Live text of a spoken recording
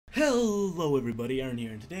Hello everybody, Aaron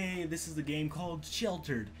here, and today this is a game called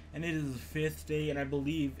Sheltered, and it is the 5th day, and I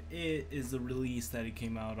believe it is the release that it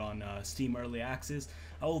came out on Steam Early Access.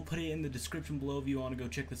 I will put it in the description below if you want to go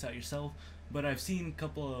check this out yourself, but I've seen a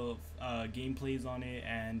couple of gameplays on it,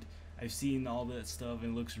 and I've seen all that stuff,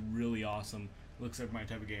 and it looks really awesome. It looks like my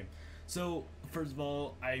type of game. So, first of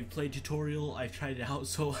all, I've played tutorial, I've tried it out,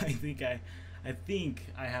 so I think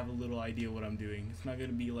I have a little idea what I'm doing. It's not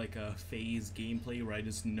gonna be like a phase gameplay where I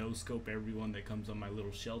just no scope everyone that comes on my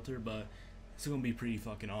little shelter, but it's gonna be pretty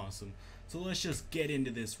fucking awesome. So let's just get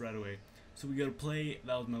into this right away. So we go to play.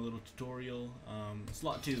 That was my little tutorial.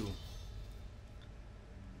 Slot 2.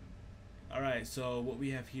 Alright, so what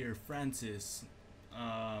we have here, Francis.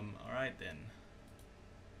 Alright then.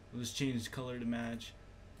 We'll just change the color to match.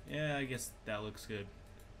 Yeah, I guess that looks good.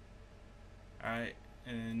 Alright,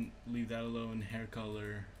 and leave that alone. Hair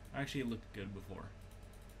color, actually it looked good before.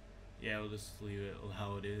 Yeah, we'll just leave it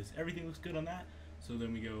how it is. Everything looks good on that. So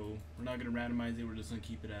then we go, we're not going to randomize it, we're just going to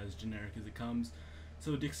keep it as generic as it comes.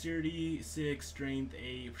 So dexterity 6, strength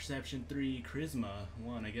 8, perception 3, charisma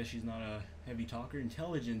 1. I guess she's not a heavy talker.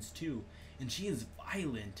 Intelligence 2, and she is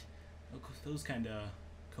violent. Those kind of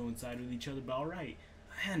coincide with each other, but alright.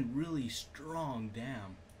 And really strong,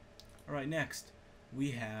 damn. Alright, next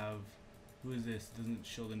we have, who is this? Doesn't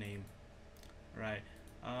show the name. Alright.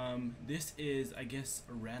 This is, I guess,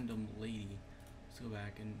 a random lady. Let's go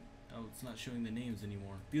back and, oh, it's not showing the names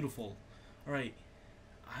anymore. Beautiful. Alright.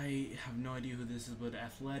 I have no idea who this is, but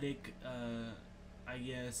athletic, I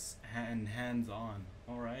guess, and hands-on.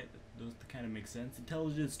 Alright. Those kind of make sense.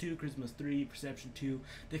 Intelligence 2, charisma 3, perception 2,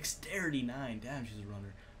 dexterity 9. Damn, she's a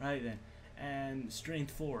runner. Alright then. And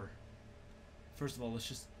strength 4. First of all, let's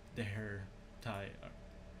just, the hair tie.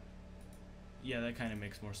 Yeah, that kind of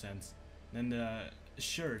makes more sense. Then the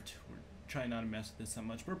shirt, we're trying not to mess with this that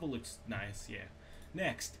much. Purple looks nice, yeah.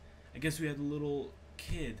 Next, I guess we had the little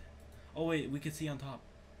kid. Oh wait, we could see on top.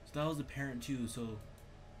 So that was the parent too, so.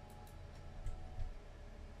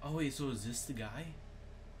 Oh wait, so is this the guy?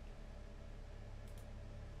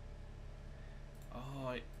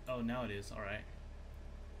 Oh, oh now it is, alright.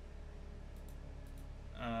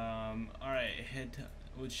 Alright,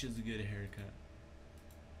 which is a good haircut.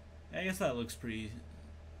 I guess that looks pretty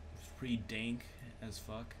dank as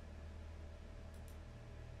fuck.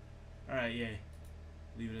 Alright, yeah.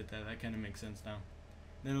 Leave it at that. That kind of makes sense now.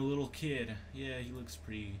 Then a little kid. Yeah, he looks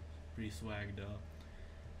pretty swagged up.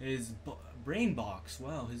 His brain box.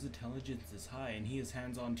 Wow, his intelligence is high, and he is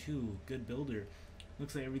hands-on too. Good builder.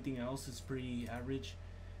 Looks like everything else is pretty average.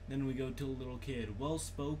 Then we go to a little kid.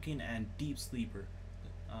 Well-spoken and deep sleeper.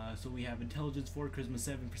 So we have intelligence 4, charisma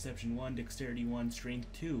 7, perception 1, dexterity 1, strength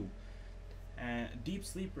 2. Deep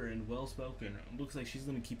sleeper and well spoken. Looks like she's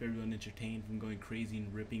gonna keep everyone entertained from going crazy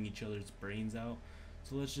and ripping each other's brains out.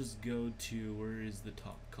 So let's just go to, where is the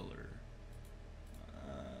top color?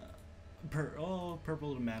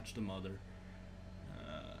 Purple to match the mother.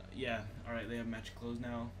 Yeah, alright, they have matching clothes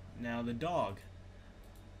now. Now the dog.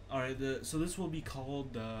 Alright, so this will be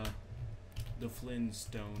called the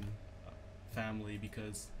Flintstone family,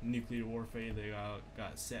 because nuclear warfare, they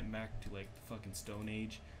got sent back to like the fucking Stone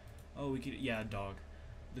Age. Oh, we could, yeah, dog.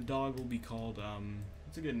 The dog will be called,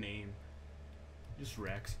 it's a good name. Just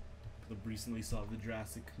Rex. I recently saw the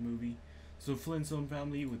Jurassic movie. So Flintstone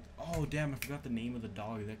family with, oh damn, I forgot the name of the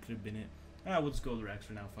dog. That could have been it. We'll just go with Rex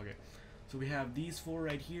for now, fuck it. So we have these 4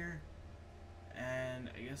 right here. And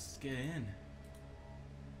I guess let's get in.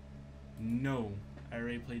 No, I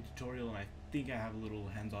already played tutorial, and I think I have a little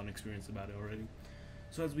hands-on experience about it already.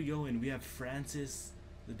 So as we go in, we have Francis,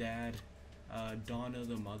 the dad, Donna,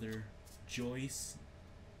 the mother, Joyce,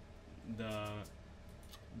 the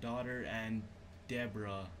daughter, and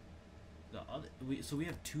Deborah, the other. So we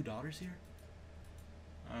have 2 daughters here.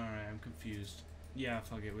 Alright, I'm confused. Yeah,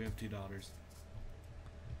 fuck it, we have 2 daughters.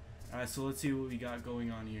 Alright, so let's see what we got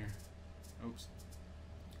going on here. Oops.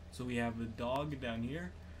 So we have the dog down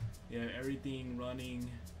here. We have everything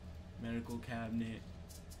running. Medical cabinet.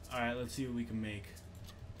 Alright, let's see what we can make.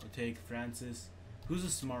 I'll take Francis. Who's a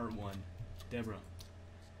smart one? Deborah.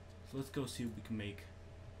 So let's go see what we can make.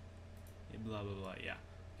 Yeah, blah blah blah. Yeah,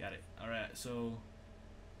 got it. Alright, so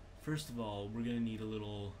first of all, we're gonna need a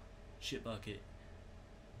little shit bucket.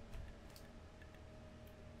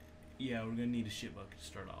 Yeah, we're gonna need a shit bucket to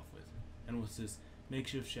start off with. And what's this?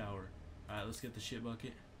 Makeshift shower. Alright, let's get the shit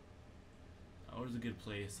bucket. Where's a good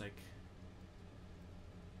place? Like,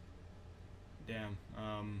 damn.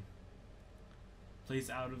 Place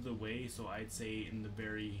out of the way, so I'd say in the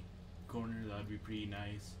very corner. That'd be pretty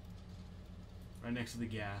nice. Right next to the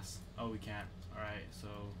gas. Oh, we can't. Alright, so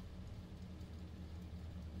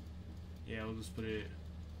yeah, we'll just put it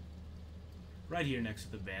right here next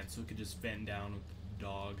to the vent, so it could just vent down with the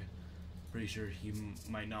dog. Pretty sure he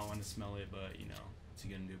might not want to smell it, but you know, what's he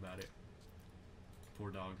gonna do about it? Poor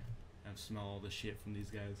dog. I have to smell all the shit from these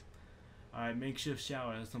guys. Alright, makeshift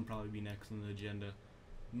shower. That's gonna probably be next on the agenda.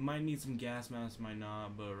 Might need some gas masks, might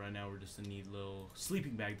not, but right now we're just gonna need a little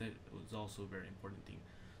sleeping bag. That was also a very important thing.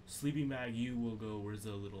 Sleeping bag, you will go. Where's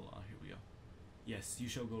the little? Oh, here we go. Yes, you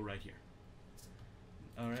shall go right here.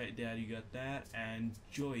 Alright, Dad, you got that. And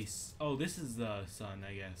Joyce. Oh, this is the son,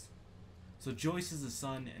 I guess. So Joyce is the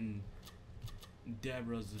son and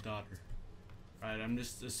Deborah's the daughter. Alright, I'm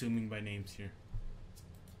just assuming by names here.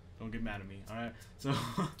 Don't get mad at me. Alright, so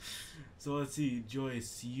so let's see.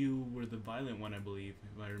 Joyce, you were the violent one, I believe,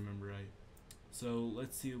 if I remember right. So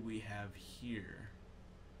let's see what we have here.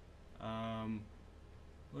 What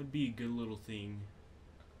would be a good little thing?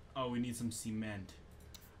 Oh, we need some cement.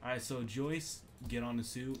 Alright, so Joyce, get on the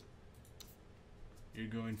suit. You're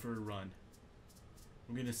going for a run.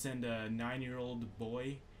 We're gonna send a 9-year-old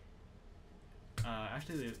boy.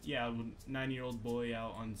 Actually, yeah, a 9-year-old boy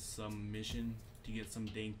out on some mission to get some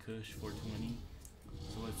dank kush 420.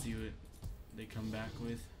 So let's see what they come back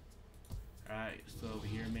with. Alright, so over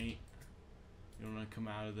here, mate. You don't want to come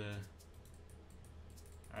out of the...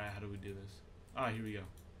 Alright, how do we do this? Ah, here we go.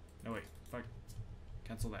 No, wait. Fuck.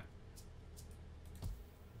 Cancel that.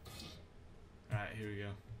 Alright, here we go.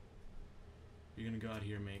 You're gonna go out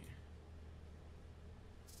here, mate.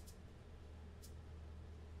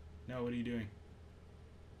 No, what are you doing?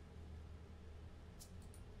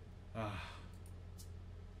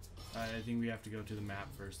 I think we have to go to the map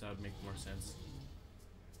first. That would make more sense.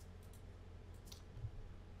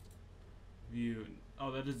 View.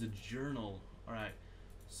 Oh, that is a journal. Alright.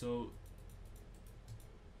 So,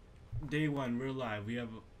 day 1, we're alive. We have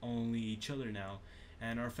only each other now.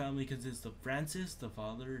 And our family consists of Francis, the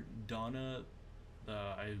father, Donna,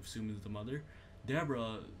 I assume is the mother,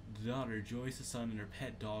 Deborah, the daughter, Joyce, the son, and her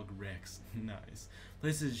pet dog, Rex. Nice.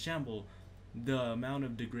 Place is shamble. The amount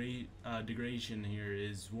of degradation here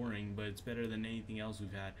is worrying, but it's better than anything else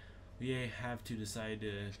we've had. We have to decide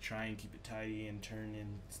to try and keep it tidy and turn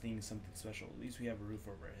in things something special. At least we have a roof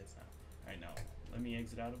over our heads now. Alright, now, let me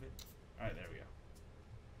exit out of it. Alright, there we go.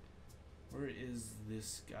 Where is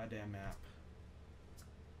this goddamn map?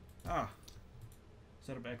 Ah!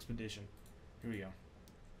 Set up expedition. Here we go.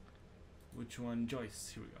 Which one?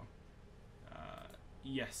 Joyce. Here we go.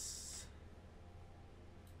 Yes.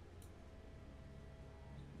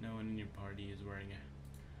 No one in your party is wearing it.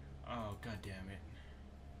 Oh, god damn it.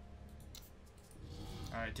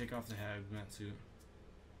 Alright, take off the hazmat suit.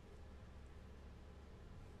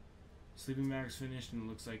 Sleeping bag's finished and it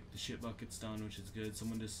looks like the shit bucket's done, which is good.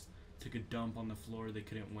 Someone just took a dump on the floor, they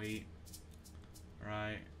couldn't wait.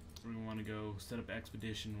 Alright, where do we want to go? Set up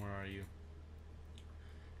expedition, where are you?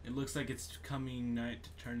 It looks like it's coming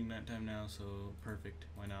turning nighttime now, so perfect,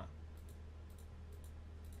 why not?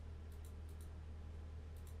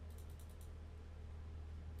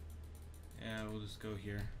 Yeah, we'll just go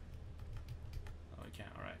here. Oh, I can't.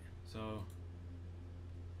 Alright. So,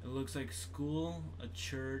 it looks like school, a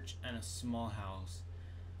church, and a small house.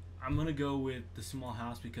 I'm gonna go with the small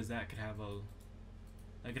house because that could have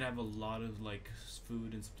a lot of like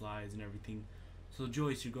food and supplies and everything. So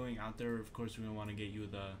Joyce, you're going out there. Of course, we're gonna want to get you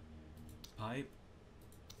the pipe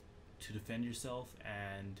to defend yourself,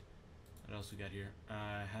 and what else we got here?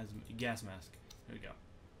 Has a gas mask. There we go.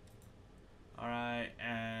 Alright,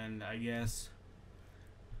 and I guess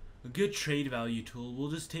a good trade value tool.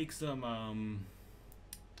 We'll just take some,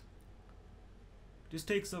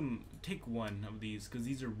 take one of these, because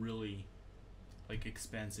these are really, like,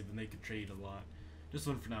 expensive, and they could trade a lot. Just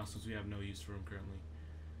one for now, since we have no use for them currently.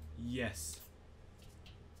 Yes.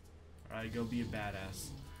 Alright, go be a badass.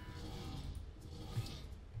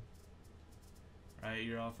 Alright,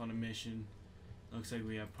 you're off on a mission. Looks like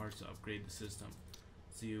we have parts to upgrade the system.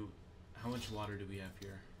 Let's see, how much water do we have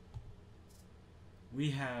here?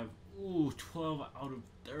 We have, ooh, 12 out of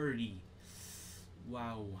 30.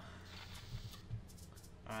 Wow.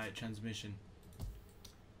 Alright, transmission.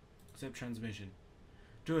 Accept transmission.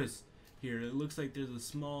 Joyce, here, it looks like there's a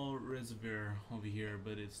small reservoir over here,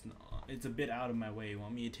 but it's a bit out of my way.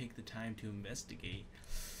 Want me to take the time to investigate?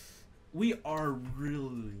 We are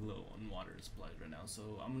really low on water supplies right now,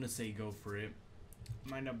 so I'm gonna say go for it.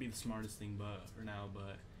 Might not be the smartest thing but for now,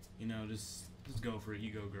 but you know, just go for it.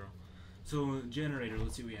 You go, girl. So generator,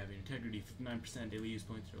 let's see what we have here. Integrity 59%, daily use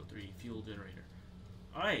 0.03, fuel generator.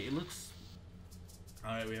 Alright, it looks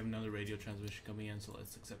alright, we have another radio transmission coming in, so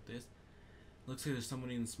let's accept this. Looks like there's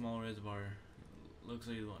somebody in the small reservoir. Looks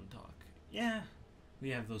like you want to talk. Yeah,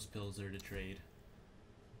 we have those pills there to trade.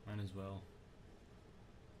 Might as well.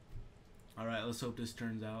 Alright, let's hope this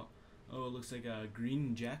turns out. Oh, it looks like a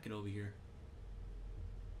green jacket over here.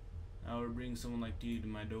 I would bring someone like you to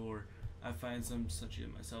my door. I find some such as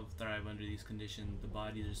myself thrive under these conditions. The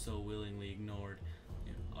bodies are so willingly ignored.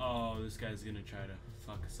 Oh, this guy's gonna try to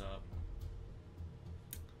fuck us up.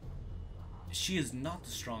 She is not the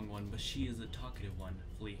strong one, but she is the talkative one.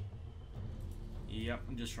 Flee. Yep,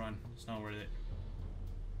 just run. It's not worth it.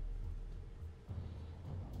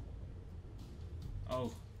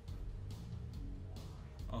 Oh.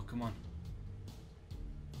 Oh, come on.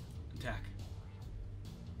 Attack.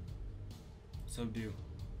 Subdue.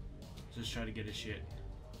 Just try to get his shit.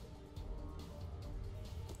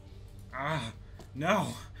 Ah,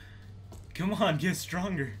 no! Come on, get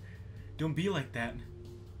stronger. Don't be like that.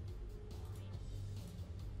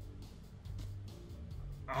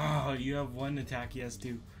 Oh, you have one attack, he has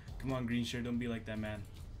two. Come on, green shirt, don't be like that, man.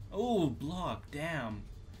 Oh, block, damn.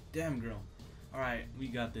 Damn, girl. Alright, we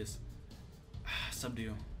got this.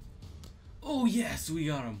 Subdue. Oh, yes, we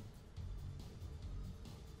got him.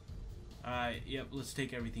 Alright, yep, let's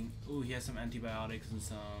take everything. Oh, he has some antibiotics and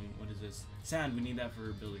some, what is this? Sand, we need that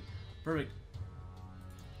for Billy. Perfect.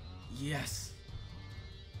 Yes.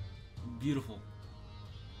 Beautiful.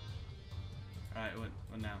 Alright, what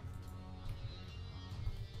now?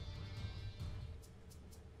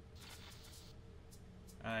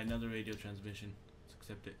 Alright, another radio transmission. Let's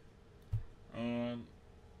accept it.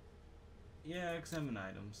 Yeah, examine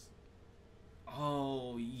items.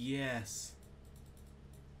 Oh, yes.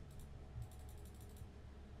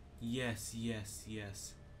 Yes, yes,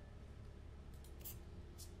 yes.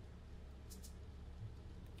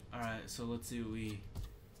 Alright, so let's see what we...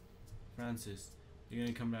 Francis, you're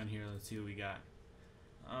gonna come down here, let's see what we got.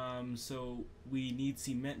 So we need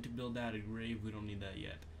cement to build out a grave, we don't need that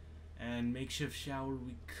yet. And makeshift shower,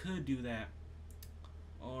 we could do that.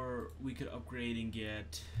 Or we could upgrade and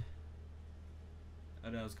get... I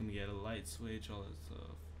don't know, I was gonna get a light switch, all that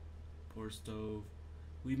stuff. Pour stove.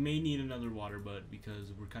 We may need another water butt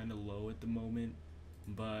because we're kind of low at the moment.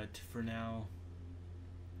 But for now...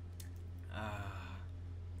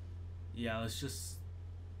 yeah, let's just...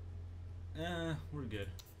 we're good.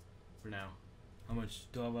 For now. How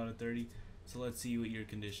much? 12 out of 30? So let's see what your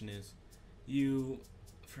condition is. You,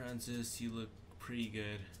 Francis, you look pretty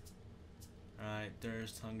good. Alright,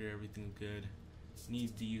 thirst, hunger, everything good.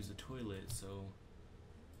 Need to use the toilet, so...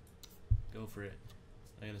 Go for it.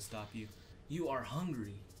 I'm gonna stop you. You are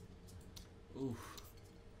hungry. Oof.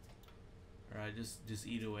 Alright, just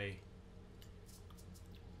eat away.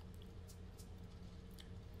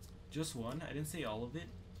 Just one? I didn't say all of it.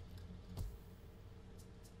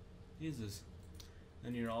 Jesus.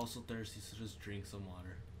 And you're also thirsty, so just drink some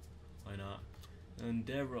water. Why not? And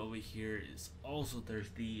Deborah over here is also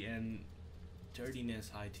thirsty and dirtiness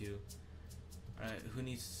high too. Alright, who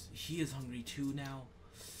needs... He is hungry too now.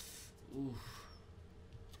 Oof.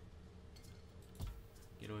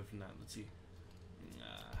 Get away from that. Let's see.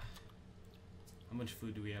 How much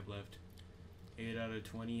food do we have left? 8 out of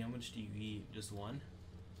 20. How much do you eat? Just one?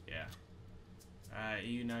 Yeah. Alright,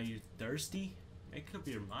 you're thirsty? Make up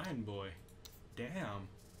your mind, boy. Damn.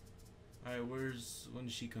 Alright, when's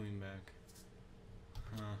she coming back?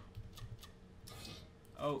 Huh.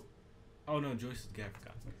 Oh no, Joyce is the guy I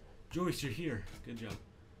forgot. Joyce, you're here. Good job.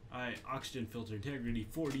 Alright, oxygen filter integrity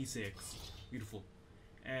 46. Beautiful.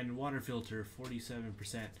 And water filter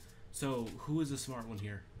 47%. So who is the smart one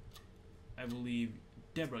here? I believe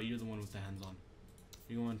Deborah, you're the one with the hands on.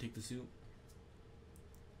 You want to take the suit?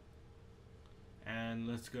 And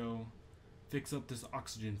let's go fix up this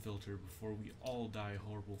oxygen filter before we all die a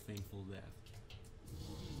horrible, painful death.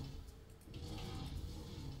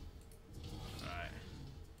 Alright.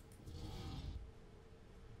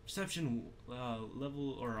 Perception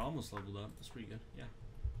level, or almost leveled up. That's pretty good, yeah.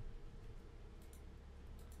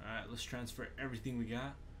 Alright, let's transfer everything we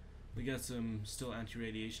got. We got some still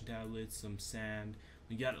anti-radiation tablets, some sand.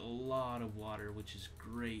 We got a lot of water, which is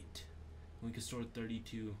great. We can store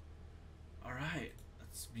 32. Alright,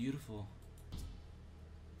 that's beautiful.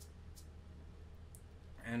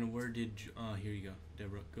 And where did... here you go,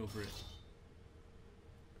 Deborah. Go for it.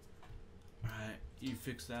 Alright, you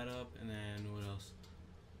fix that up, and then what else?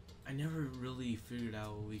 I never really figured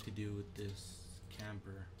out what we could do with this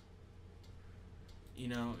camper. You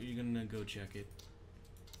know, you're gonna go check it.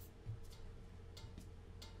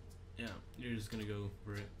 Yeah, you're just gonna go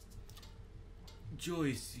for it.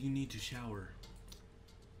 Joyce, you need to shower.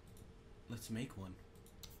 Let's make one.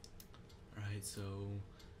 Alright, so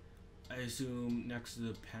I assume next to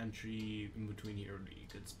the pantry in between here would be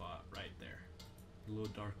a good spot right there. A little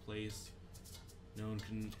dark place. No one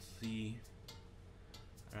can see.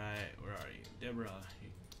 Alright, where are you? Deborah.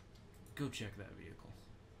 Go check that vehicle.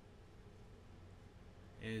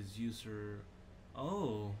 Is user...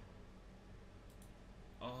 Oh.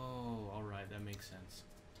 Oh, alright, that makes sense.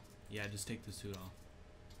 Yeah, just take the suit off.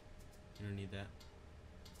 You don't need that.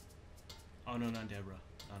 Oh, no, not Deborah.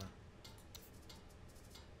 Donna.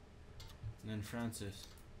 And then Francis.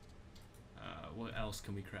 What else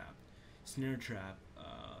can we craft? Snare trap.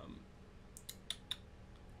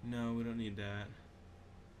 No, we don't need that.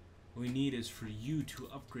 What we need is for you to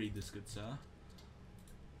upgrade this good sir,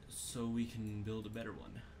 so we can build a better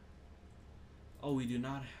one. Oh, we do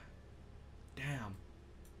not. Damn.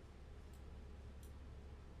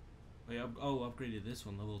 Wait, upgraded this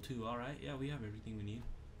one, level 2. Alright, yeah, we have everything we need.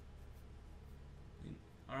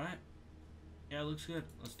 Alright. Yeah, it looks good.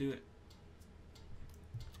 Let's do it.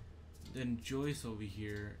 Then Joyce over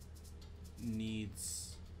here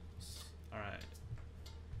needs... Alright.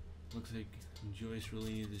 Looks like Joyce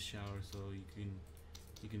really needs a shower, so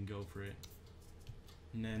you can go for it.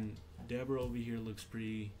 And then Deborah over here looks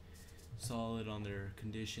pretty solid on their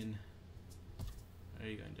condition. There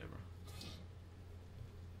you go, Deborah.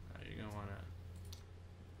 Alright, you're gonna wanna...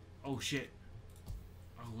 Oh shit!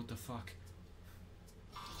 Oh, what the fuck?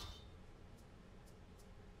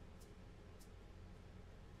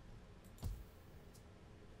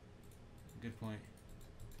 Good point.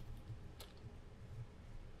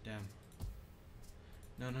 Damn.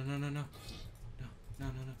 No. No.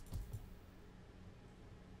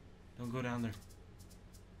 Don't go down there.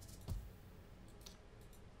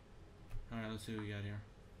 Alright, let's see what we got here.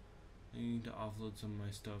 I need to offload some of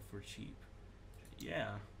my stuff for cheap.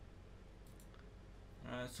 Yeah.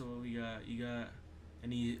 Alright, so what we got? You got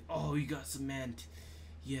any... Oh, you got cement.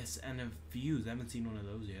 Yes, and a fuse. I haven't seen one of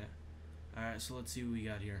those yet. Alright, so let's see what we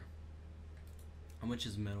got here. How much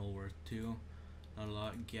is metal worth? 2. Not a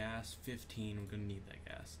lot. Gas, 15. We're gonna need that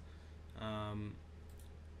gas.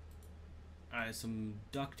 Alright, some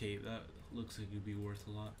duct tape. That looks like it'd be worth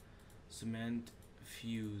a lot. Cement,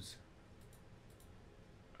 fuse.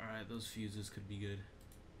 Alright, those fuses could be good.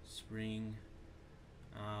 Spring.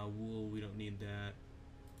 Wool, we don't need that.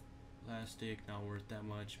 Plastic, not worth that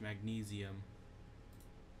much. Magnesium.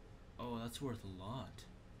 Oh, that's worth a lot.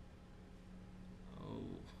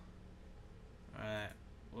 Oh. Alright,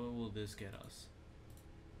 what will this get us?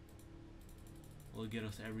 Will it get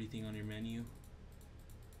us everything on your menu?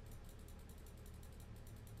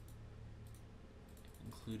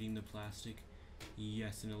 Including the plastic?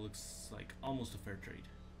 Yes, and it looks like almost a fair trade.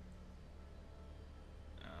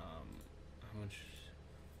 How much?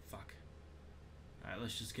 Fuck. Alright,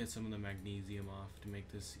 let's just get some of the magnesium off to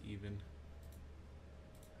make this even.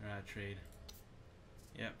 Alright, trade.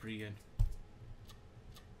 Yeah, pretty good.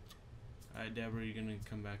 Alright, Deborah, you're gonna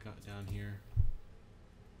come back up down here.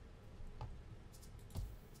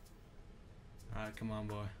 Alright, come on,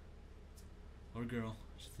 boy. Or girl,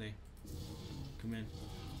 I should say. Come in.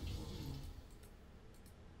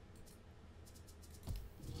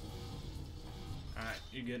 Alright,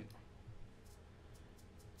 you're good.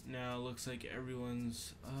 Now, looks like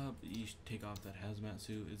everyone's up. You should take off that hazmat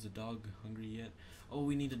suit. Is the dog hungry yet? Oh,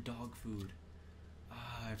 we need a dog food.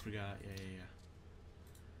 Ah, I forgot. Yeah.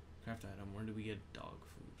 Craft item. Where do we get dog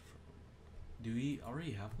food from? Do we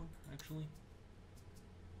already have one, actually?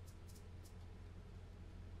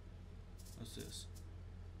 What's this?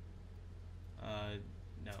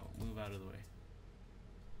 No. Move out of the way.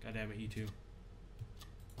 God damn it, you two.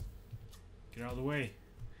 Get out of the way.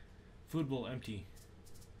 Food bowl empty.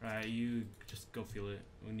 Alright, you just go feel it.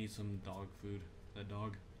 We need some dog food. That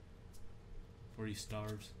dog. Before he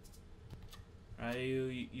starves. Alright,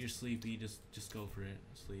 you're sleepy. Just go for it.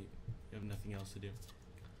 Sleep. You have nothing else to do.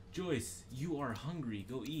 Joyce, you are hungry.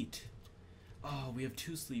 Go eat. Oh, we have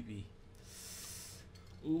 2 sleepy.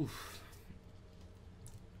 Oof.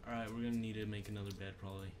 Alright, we're gonna need to make another bed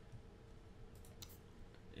probably.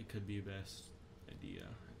 It could be the best idea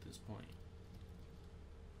at this point.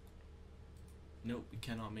 Nope, we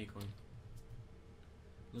cannot make one.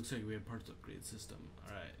 Looks like we have parts upgrade system.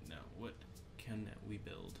 Alright, now what can we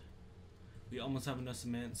build? We almost have enough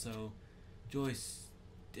cement, so Joyce,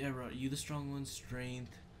 Deborah, are you the strong one?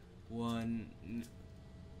 Strength 1.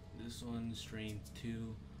 This one, strength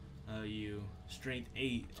 2. You strength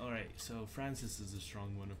 8. Alright, so Francis is the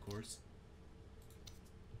strong one, of course.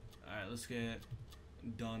 Alright, let's get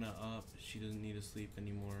Donna up. She doesn't need to sleep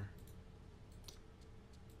anymore.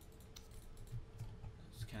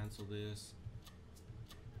 Let's cancel this.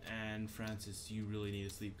 And Francis, you really need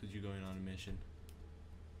to sleep because you're going on a mission.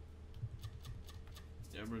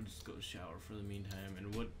 Deborah, just go shower for the meantime.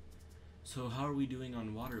 And what? So how are we doing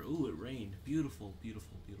on water? Ooh, it rained. Beautiful,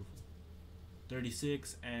 beautiful, beautiful.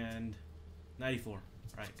 36 and 94.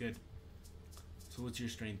 Alright, good. So what's your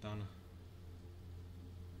strength, Donna?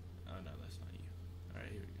 Oh no, that's not you.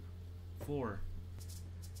 Alright, here we go. 4.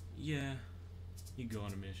 Yeah, you go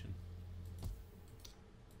on a mission.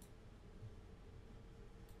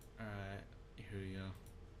 Alright, here we go.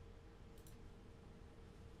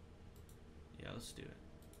 Yeah, let's do it.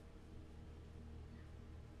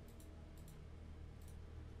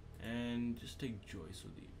 And just take Joyce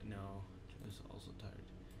with you. No, Joyce is also tired.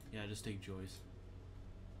 Yeah, just take Joyce.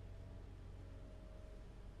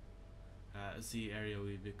 It's the area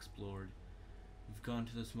we've explored. We've gone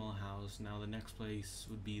to the small house. Now the next place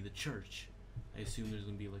would be the church. I assume there's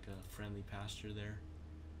gonna be like a friendly pastor there.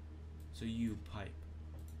 So you pipe.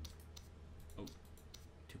 Oh,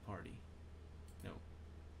 to party. No.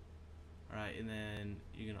 Alright, and then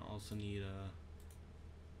you're gonna also need a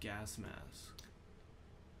gas mask.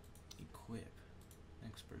 Equip.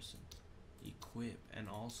 Next person. Equip. And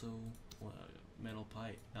also metal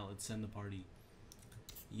pipe. Now let's send the party.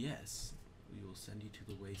 Yes, we will send you to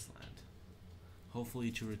the wasteland.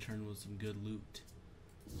 Hopefully to return with some good loot.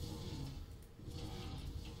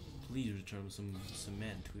 Please return with some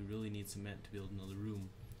cement. We really need cement to build another room.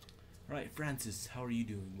 Alright, Francis, how are you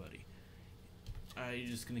doing, buddy? Are you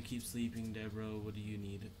just gonna keep sleeping, Deborah? What do you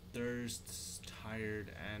need? Thirst,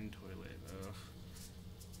 tired, and toilet. Ugh.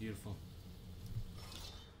 Beautiful.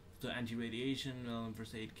 So anti-radiation,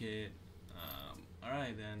 first aid kit.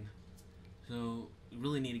 Alright then. So we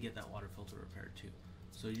really need to get that water filter repaired too.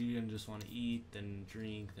 So you're gonna just want to eat, then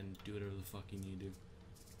drink, then do whatever the fuck you need to do.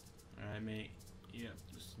 Alright, mate. Yeah,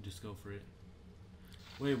 just go for it.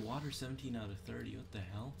 Wait, water 17 out of 30. What the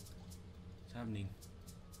hell? What's happening?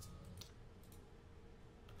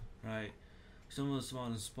 Right. Some of us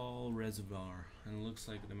spawn a small reservoir, and it looks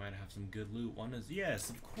like they might have some good loot. One is, yes,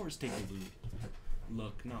 of course, take the loot.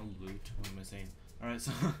 Look, not loot. What am I saying? Alright,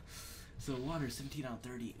 so water 17 out of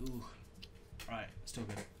 30. Ooh. Alright, still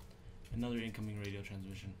good. Another incoming radio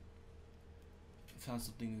transmission. Found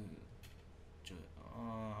something.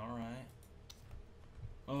 Alright.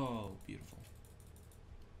 Oh, beautiful.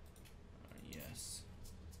 Yes.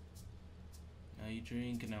 Now you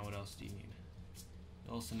drink, and now what else do you need?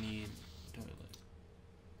 You also need toilet.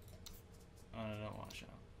 Oh, no, don't wash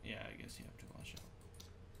out. Yeah, I guess you have to wash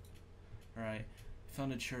out. Alright.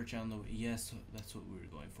 Found a church on the way. Yes, that's what we were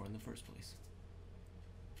going for in the first place.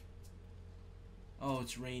 Oh,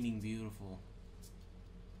 it's raining. Beautiful.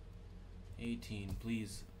 18,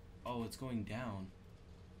 please. Oh, it's going down.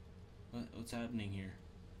 What's happening here?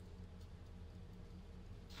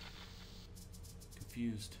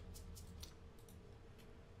 Confused.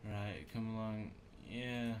 Alright, come along.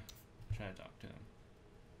 Yeah. Try to talk to them.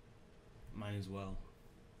 Might as well.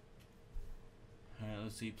 Alright,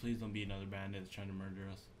 let's see. Please don't be another bandit that's trying to murder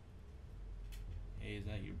us. Hey, is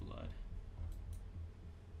that your blood?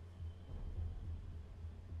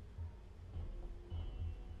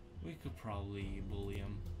 We could probably bully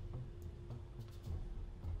him.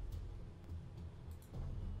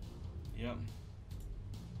 Yep.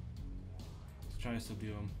 Let's try to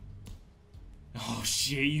subdue him. Oh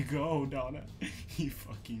shit, you go, Donna. You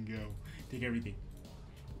fucking go. Take everything.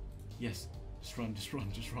 Yes. Just run, just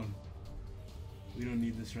run, just run. We don't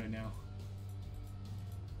need this right now.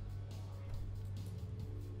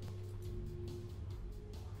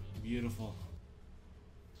 Beautiful.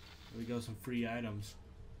 There we go, some free items.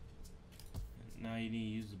 Now you need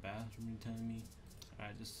to use the bathroom, you're telling me?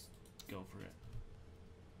 Alright, just go for it.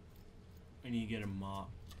 I need to get a mop.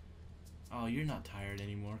 Oh, you're not tired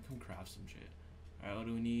anymore. Come craft some shit. Alright, what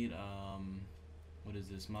do we need? What is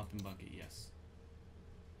this? Mop and bucket, yes.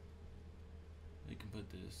 We can put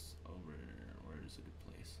this over, where is a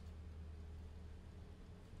good place?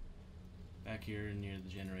 Back here near the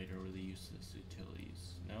generator where they use this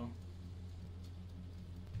utilities. No?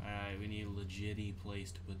 Alright, we need a legit-y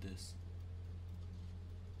place to put this.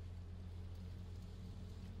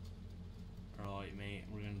 Alright, mate,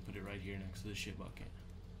 we're gonna put it right here next to the shit bucket.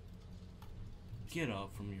 Get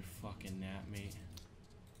up from your fucking nap, mate.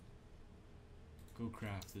 Go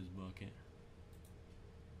craft this bucket.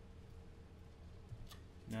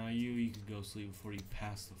 Now you could go sleep before you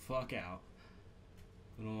pass the fuck out.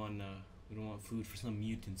 We don't want food for some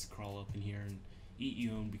mutants to crawl up in here and eat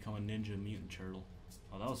you and become a ninja mutant turtle.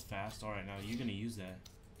 Oh, that was fast. Alright, now you're gonna use that.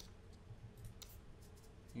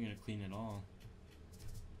 You're gonna clean it all.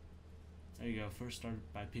 There you go. First start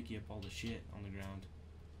by picking up all the shit on the ground.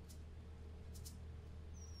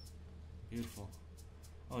 Beautiful.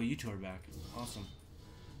 Oh, you two are back. Awesome.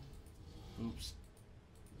 Oops.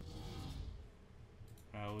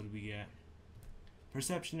 Alright, what do we get?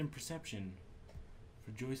 Perception and perception.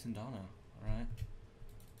 For Joyce and Donna. Alright.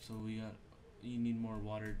 So we got... You need more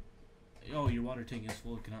water Oh, your water tank is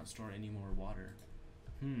full. It cannot store any more water.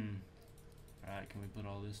 Alright, can we put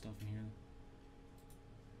all this stuff in here?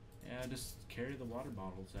 Yeah, just carry the water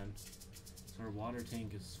bottles then. So our water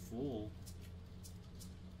tank is full.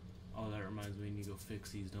 Oh, that reminds me, we need to go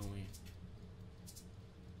fix these, don't we?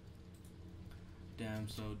 Damn,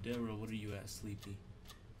 so Deborah, what are you at, sleepy?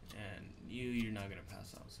 And you're not gonna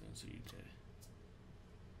pass out soon, so you're dead.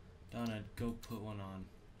 Donna, go put one on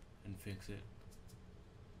and fix it.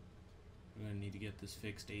 We're gonna need to get this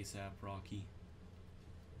fixed ASAP, Rocky.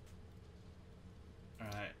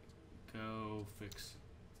 Alright, go fix.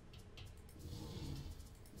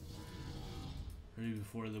 Hurry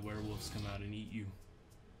before the werewolves come out and eat you.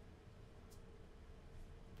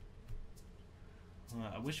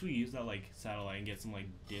 I wish we used that like satellite and get some like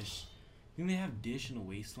dish. Think they have dish in a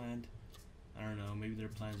wasteland? I don't know, maybe their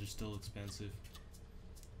plans are still expensive.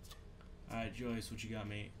 Alright, Joyce, what you got,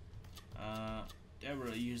 mate?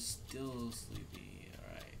 Deborah, you're still sleepy.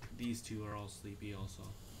 Alright, these two are all sleepy also.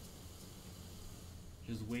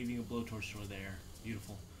 Just waving a blowtorch over there.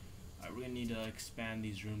 Beautiful. Alright, we're gonna need to expand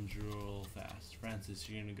these rooms real fast. Francis,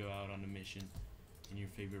 you're gonna go out on a mission in your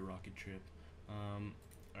favorite rocket trip.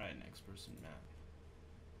 Alright, next person, Matt.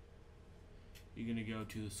 You're gonna go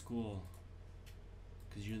to the school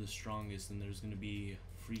because you're the strongest, and there's gonna be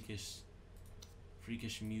freakish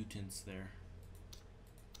mutants there.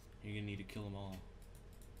 You're gonna need to kill them all.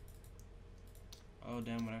 Oh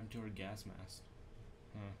damn, what happened to our gas mask?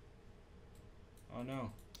 Huh. Oh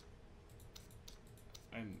no.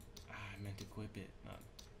 I meant to equip it.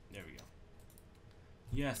 There we go.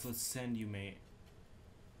 Yes, let's send you, mate.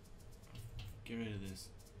 Get rid of this.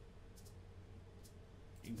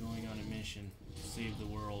 You're going on a mission to save the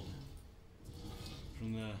world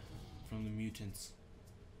from the mutants.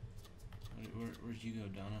 Where'd you go,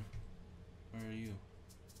 Donna? Where are you?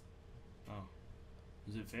 Oh,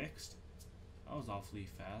 is it fixed? That was awfully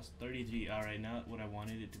fast. 33. All right, not what I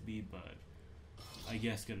wanted it to be, but I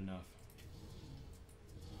guess good enough.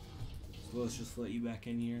 So let's just let you back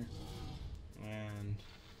in here, and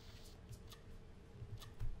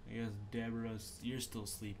I guess Deborah, you're still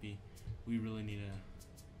sleepy. We really need to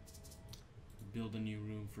build a new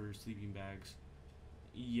room for sleeping bags.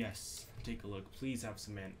 Yes, take a look. Please have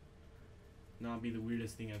cement. Not be the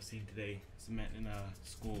weirdest thing I've seen today. Cement in a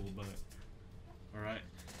school, but alright.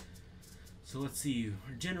 So let's see.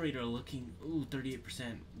 Our generator looking, ooh,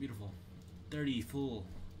 38%. Beautiful. 30 full.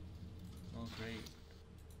 Oh, great.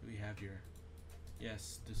 What do we have here?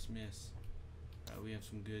 Yes, dismiss. We have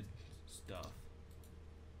some good stuff.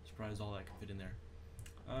 Surprised all that can fit in there.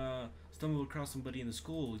 Stumbled across somebody in the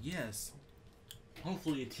school. Yes.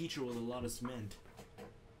 Hopefully a teacher with a lot of cement.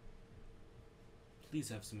 Please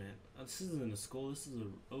have cement. This isn't a school. This is a...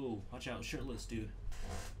 Oh, watch out. Shirtless dude.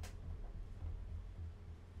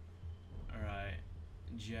 Alright.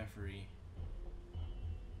 Jeffrey.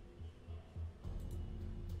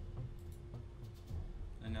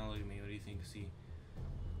 And now look at me. What do you think? See?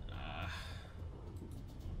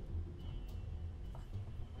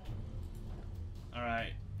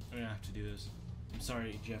 Alright. I'm gonna have to do this. I'm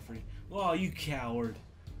sorry, Jeffrey. Oh, you coward.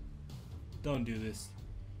 Don't do this.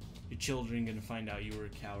 Your children are gonna find out you were a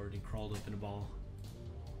coward and crawled up in a ball.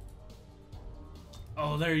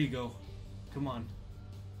 Oh, there you go. Come on.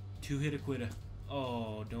 2-hit a quitter.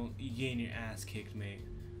 Oh, don't. You getting your ass kicked, mate.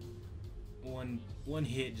 One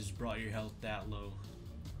hit just brought your health that low.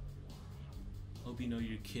 Hope you know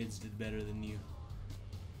your kids did better than you.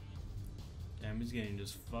 Damn, he's getting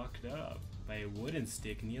just fucked up by a wooden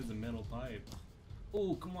stick, and he has a metal pipe.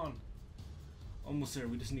 Oh, come on. Almost there.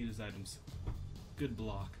 We just need his items. Good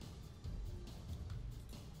block.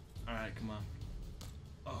 Alright, come on.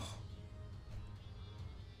 Oh.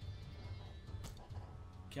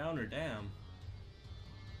 Counter, damn.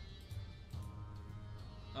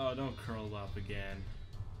 Oh, don't curl up again.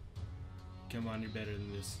 Come on, you're better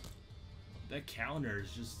than this. That counter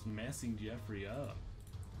is just messing Jeffrey up.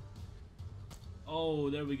 Oh,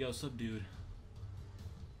 there we go, subdued.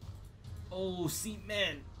 Oh,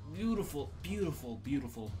 cement. Beautiful, beautiful,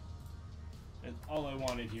 beautiful. That's all I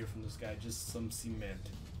wanted here from this guy, just some cement.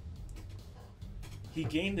 He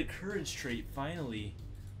gained the courage trait, finally.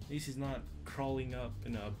 At least he's not crawling up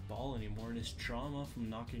in a ball anymore, and his trauma from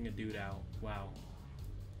knocking a dude out. Wow.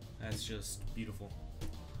 That's just beautiful.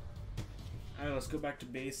 Alright, let's go back to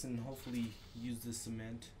base and hopefully use this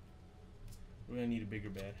cement. We're gonna need a bigger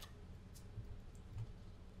bed.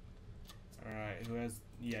 Alright, who has...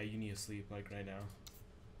 Yeah, you need to sleep, like right now.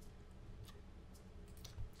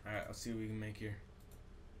 Alright, let's see what we can make here.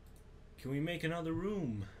 Can we make another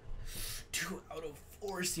room? 2 out of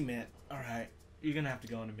 4 cement. Alright, you're gonna have to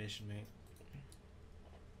go on a mission, mate.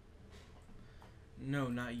 No,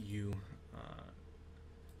 not you.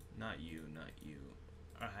 Not you, not you.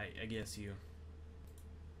 Alright, I guess you.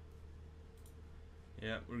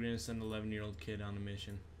 Yeah, we're gonna send an 11-year-old kid on a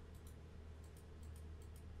mission.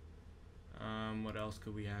 What else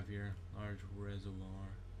could we have here? Large reservoir.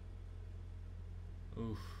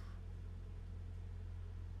 Oof.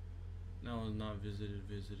 No, not visited.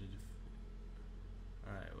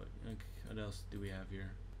 Alright, what else do we have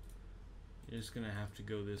here? You're just gonna have to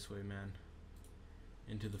go this way, man.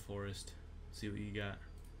 Into the forest. See what you got.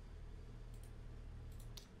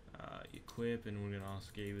 Equip, and we're gonna also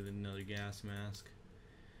get you with another gas mask.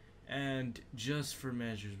 And just for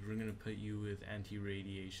measures, we're gonna put you with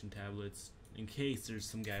anti-radiation tablets in case there's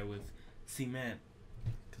some guy with cement,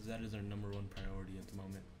 because that is our #1 priority at the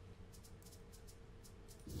moment.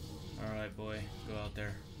 Alright, boy, go out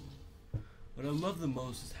there. What I love the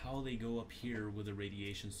most is how they go up here with a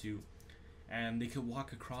radiation suit, and they could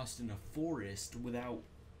walk across in a forest without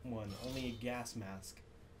one, only a gas mask.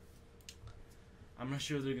 I'm not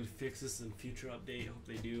sure if they're gonna fix this in future update. Hope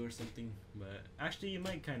they do or something. But actually, it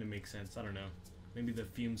might kind of make sense. I don't know. Maybe the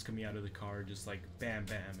fumes coming out of the car just like bam,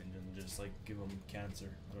 bam, and then just like give them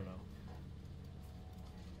cancer. I don't know.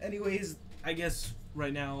 Anyways, I guess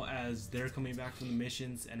right now as they're coming back from the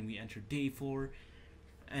missions and we enter day 4,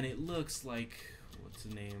 and it looks like what's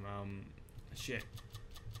the name? Shit.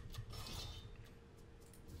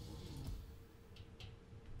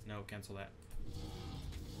 No, cancel that.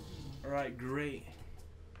 Alright, great.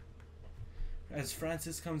 As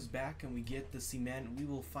Francis comes back and we get the cement, we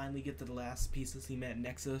will finally get the last piece of cement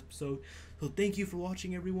next episode. So thank you for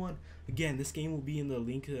watching, everyone. Again, this game will be in the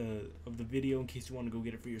link of the video in case you want to go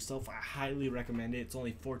get it for yourself. I highly recommend it. It's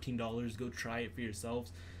only $14. Go try it for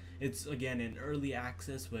yourselves. It's, again, in early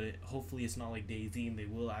access, but hopefully it's not like DayZ and they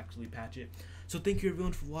will actually patch it. So thank you,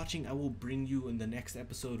 everyone, for watching. I will bring you in the next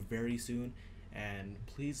episode very soon. And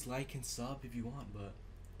please like and sub if you want, but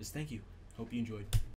just thank you. Hope you enjoyed.